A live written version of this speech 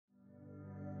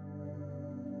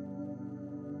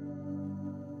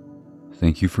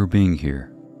Thank you for being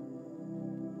here.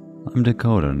 I'm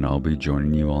Dakota and I'll be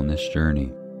joining you on this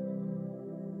journey.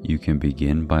 You can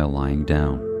begin by lying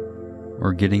down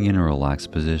or getting in a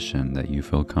relaxed position that you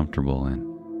feel comfortable in.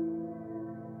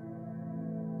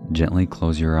 Gently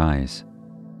close your eyes,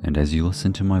 and as you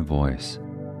listen to my voice,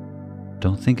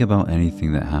 don't think about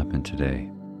anything that happened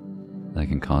today that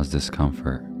can cause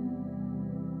discomfort.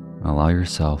 Allow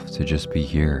yourself to just be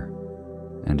here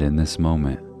and in this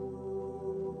moment.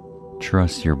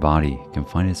 Trust your body can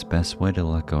find its best way to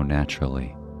let go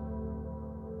naturally.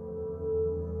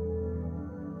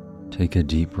 Take a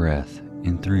deep breath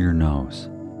in through your nose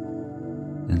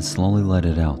and slowly let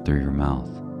it out through your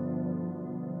mouth.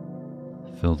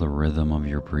 Feel the rhythm of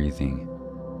your breathing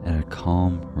at a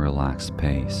calm, relaxed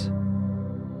pace.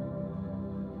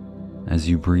 As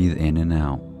you breathe in and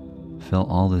out, feel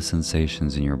all the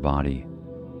sensations in your body,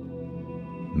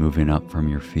 moving up from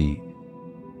your feet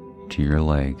to your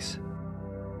legs,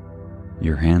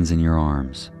 your hands and your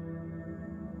arms,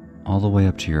 all the way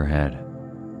up to your head.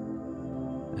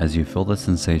 As you feel the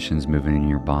sensations moving in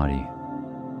your body,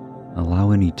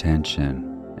 allow any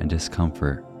tension and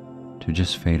discomfort to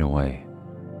just fade away.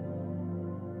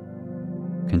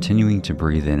 Continuing to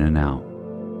breathe in and out,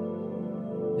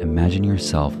 imagine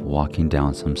yourself walking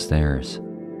down some stairs.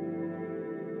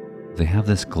 They have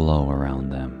this glow around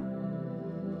them.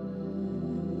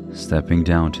 Stepping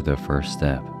down to the first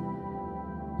step,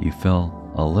 you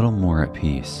feel a little more at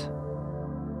peace.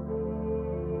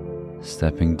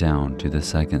 Stepping down to the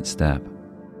second step,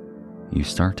 you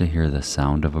start to hear the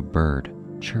sound of a bird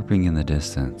chirping in the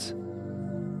distance.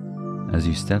 As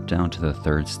you step down to the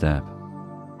third step,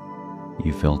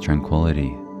 you feel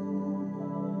tranquility.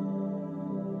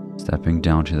 Stepping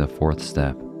down to the fourth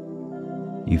step,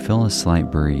 you feel a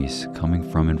slight breeze coming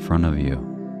from in front of you,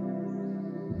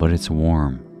 but it's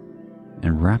warm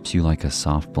and wraps you like a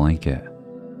soft blanket.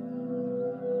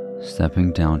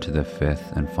 Stepping down to the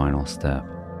fifth and final step,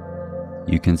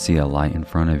 you can see a light in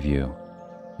front of you,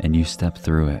 and you step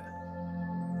through it.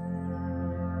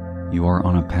 You are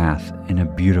on a path in a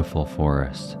beautiful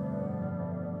forest.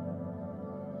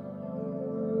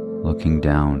 Looking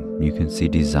down, you can see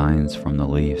designs from the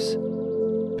leaves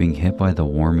being hit by the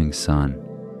warming sun.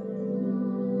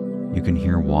 You can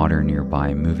hear water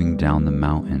nearby moving down the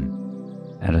mountain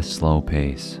at a slow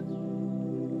pace.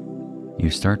 You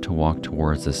start to walk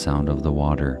towards the sound of the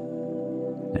water,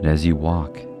 and as you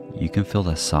walk, you can feel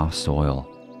the soft soil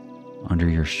under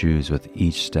your shoes with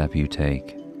each step you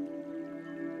take.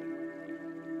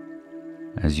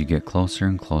 As you get closer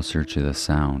and closer to the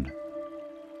sound,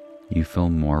 you feel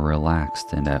more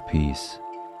relaxed and at peace.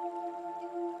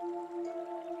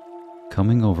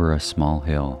 Coming over a small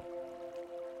hill,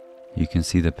 you can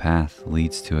see the path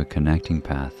leads to a connecting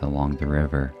path along the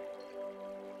river.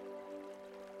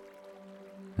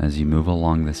 As you move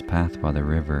along this path by the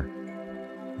river,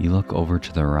 you look over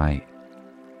to the right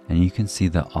and you can see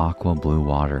the aqua blue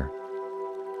water.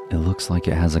 It looks like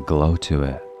it has a glow to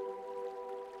it.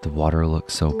 The water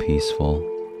looks so peaceful,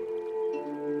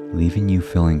 leaving you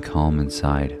feeling calm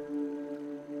inside.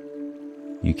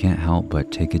 You can't help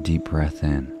but take a deep breath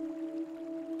in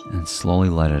and slowly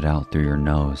let it out through your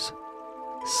nose,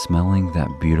 smelling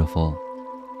that beautiful,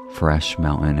 fresh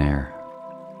mountain air.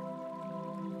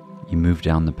 You move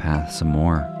down the path some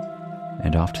more,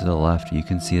 and off to the left you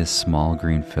can see a small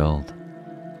green field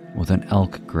with an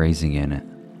elk grazing in it.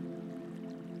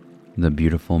 The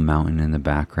beautiful mountain in the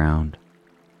background,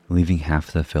 leaving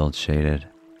half the field shaded.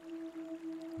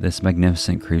 This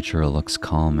magnificent creature looks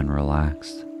calm and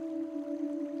relaxed.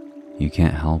 You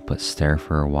can't help but stare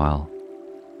for a while.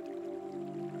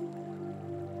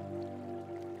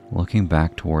 Looking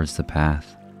back towards the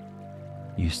path,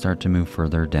 you start to move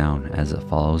further down as it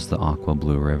follows the aqua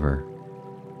blue river.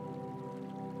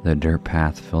 The dirt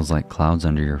path feels like clouds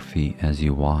under your feet as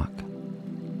you walk.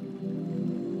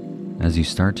 As you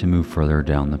start to move further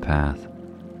down the path,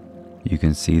 you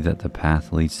can see that the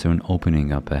path leads to an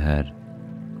opening up ahead.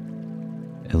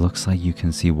 It looks like you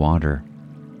can see water,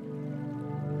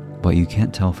 but you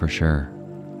can't tell for sure.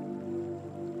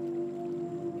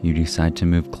 You decide to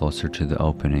move closer to the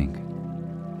opening.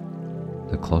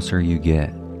 The closer you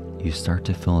get, you start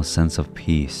to feel a sense of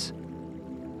peace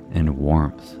and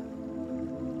warmth.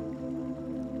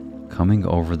 Coming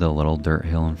over the little dirt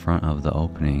hill in front of the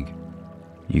opening,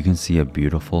 you can see a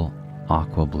beautiful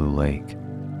aqua blue lake,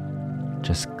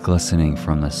 just glistening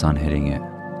from the sun hitting it.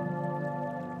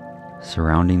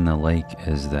 Surrounding the lake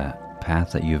is that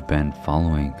path that you've been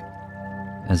following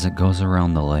as it goes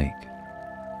around the lake.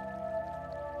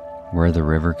 Where the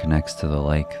river connects to the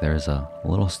lake, there's a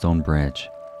little stone bridge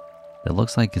that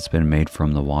looks like it's been made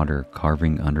from the water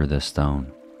carving under the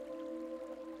stone.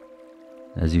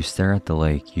 As you stare at the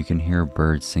lake, you can hear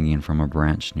birds singing from a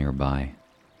branch nearby.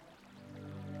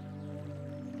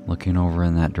 Looking over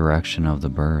in that direction of the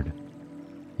bird,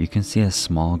 you can see a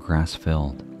small grass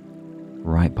field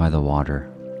right by the water.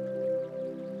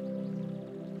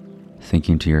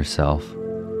 Thinking to yourself,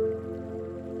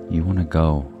 you want to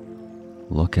go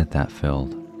look at that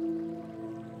field.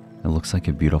 It looks like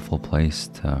a beautiful place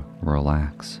to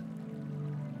relax.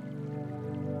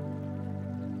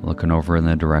 Looking over in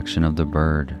the direction of the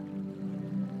bird,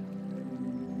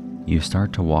 you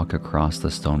start to walk across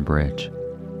the stone bridge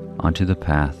onto the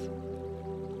path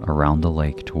around the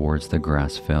lake towards the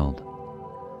grass field.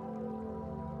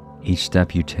 Each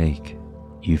step you take,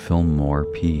 you feel more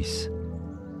peace,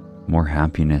 more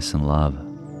happiness and love.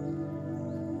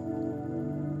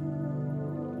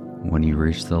 When you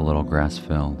reach the little grass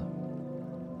field,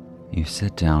 you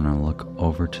sit down and look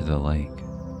over to the lake.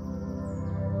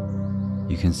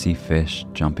 You can see fish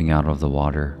jumping out of the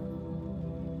water.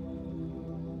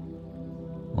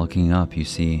 Looking up, you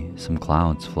see some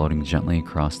clouds floating gently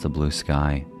across the blue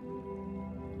sky.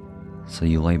 So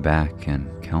you lay back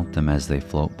and count them as they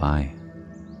float by.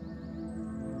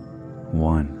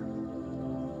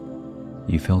 1.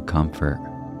 You feel comfort.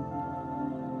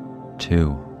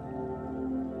 2.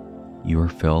 You are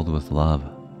filled with love.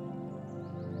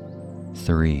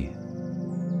 3.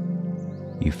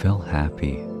 You feel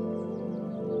happy.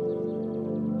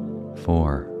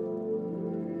 4.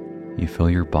 You feel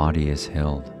your body is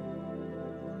healed.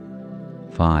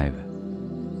 5.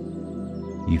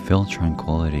 You feel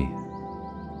tranquility.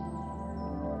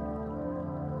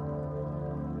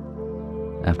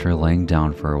 After laying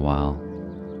down for a while,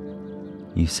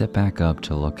 you sit back up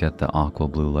to look at the aqua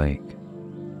blue lake.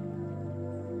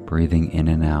 Breathing in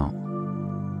and out,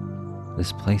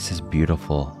 this place is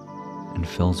beautiful and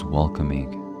feels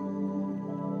welcoming.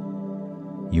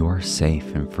 You are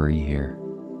safe and free here.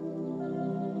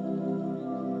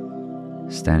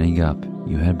 Standing up,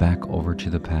 you head back over to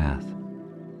the path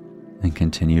and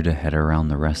continue to head around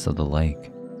the rest of the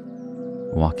lake,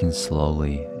 walking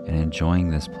slowly and enjoying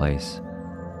this place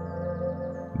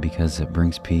because it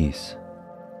brings peace.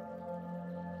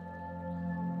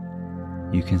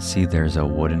 You can see there's a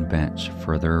wooden bench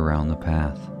further around the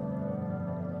path.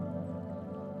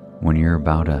 When you're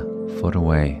about a foot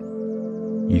away,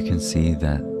 you can see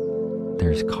that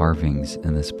there's carvings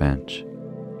in this bench.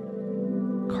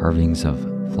 Carvings of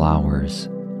flowers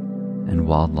and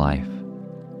wildlife.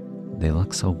 They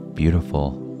look so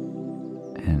beautiful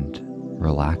and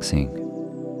relaxing.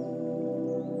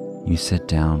 You sit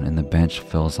down and the bench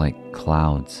feels like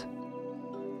clouds.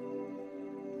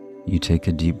 You take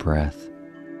a deep breath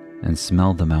and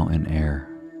smell the mountain air.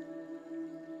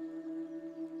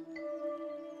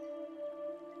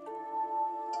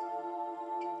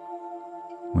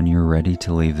 When you're ready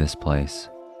to leave this place,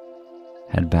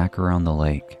 head back around the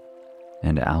lake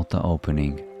and out the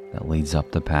opening that leads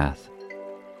up the path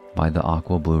by the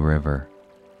aqua blue river,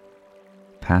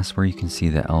 past where you can see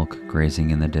the elk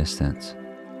grazing in the distance,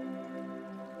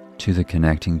 to the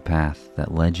connecting path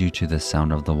that led you to the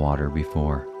sound of the water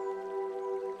before.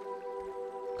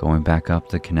 Going back up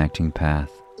the connecting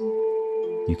path,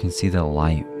 you can see the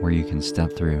light where you can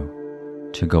step through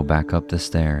to go back up the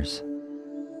stairs.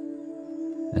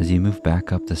 As you move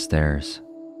back up the stairs,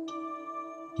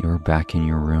 you are back in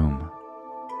your room.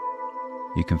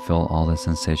 You can feel all the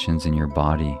sensations in your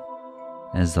body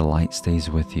as the light stays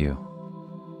with you.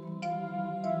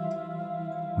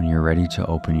 When you're ready to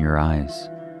open your eyes,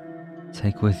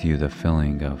 take with you the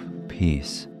feeling of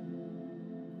peace,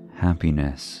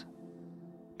 happiness,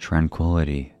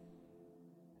 tranquility,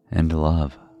 and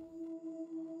love.